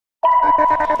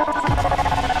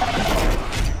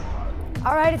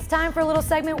All right, it's time for a little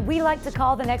segment we like to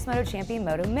call the Next Moto Champion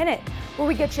Moto Minute, where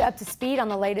we get you up to speed on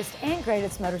the latest and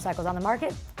greatest motorcycles on the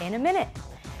market in a minute.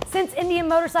 Since Indian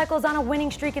Motorcycle is on a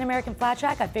winning streak in American Flat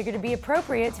Track, I figured it'd be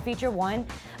appropriate to feature one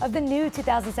of the new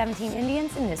 2017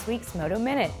 Indians in this week's Moto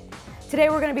Minute. Today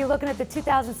we're going to be looking at the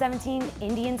 2017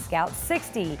 Indian Scout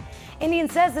 60. Indian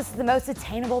says this is the most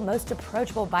attainable, most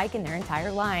approachable bike in their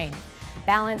entire line.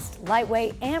 Balanced,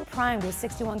 lightweight, and primed with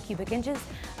 61 cubic inches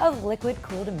of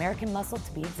liquid-cooled American muscle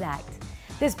to be exact.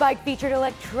 This bike featured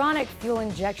electronic fuel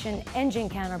injection, engine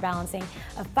counterbalancing,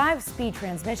 a 5-speed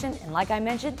transmission, and like I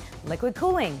mentioned, liquid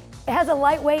cooling. It has a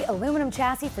lightweight aluminum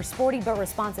chassis for sporty but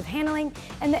responsive handling,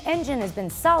 and the engine has been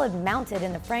solid mounted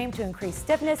in the frame to increase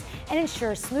stiffness and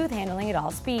ensure smooth handling at all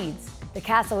speeds. The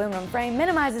cast aluminum frame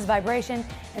minimizes vibration,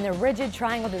 and the rigid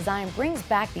triangle design brings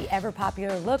back the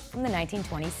ever-popular look from the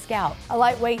 1920s Scout. A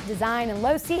lightweight design and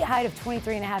low seat height of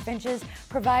 23.5 inches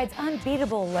provides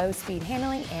unbeatable low-speed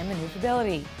handling and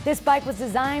maneuverability. This bike was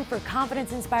designed for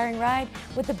confidence-inspiring ride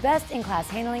with the best-in-class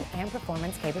handling and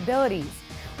performance capabilities.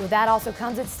 With that also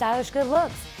comes its stylish good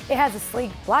looks. It has a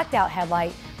sleek, blacked-out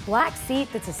headlight, black seat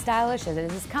that's as stylish as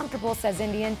it is comfortable, says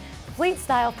Indian,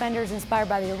 fleet-style fenders inspired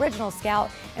by the original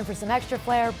Scout, and for some extra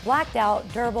flair,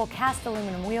 blacked-out, durable cast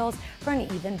aluminum wheels for an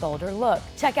even bolder look.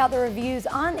 Check out the reviews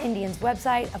on Indian's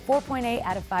website, a 4.8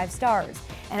 out of 5 stars.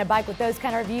 And a bike with those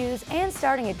kind of reviews and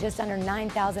starting at just under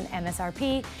 $9,000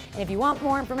 MSRP. And if you want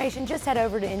more information, just head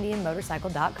over to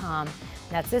IndianMotorcycle.com.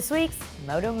 That's this week's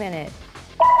Moto Minute.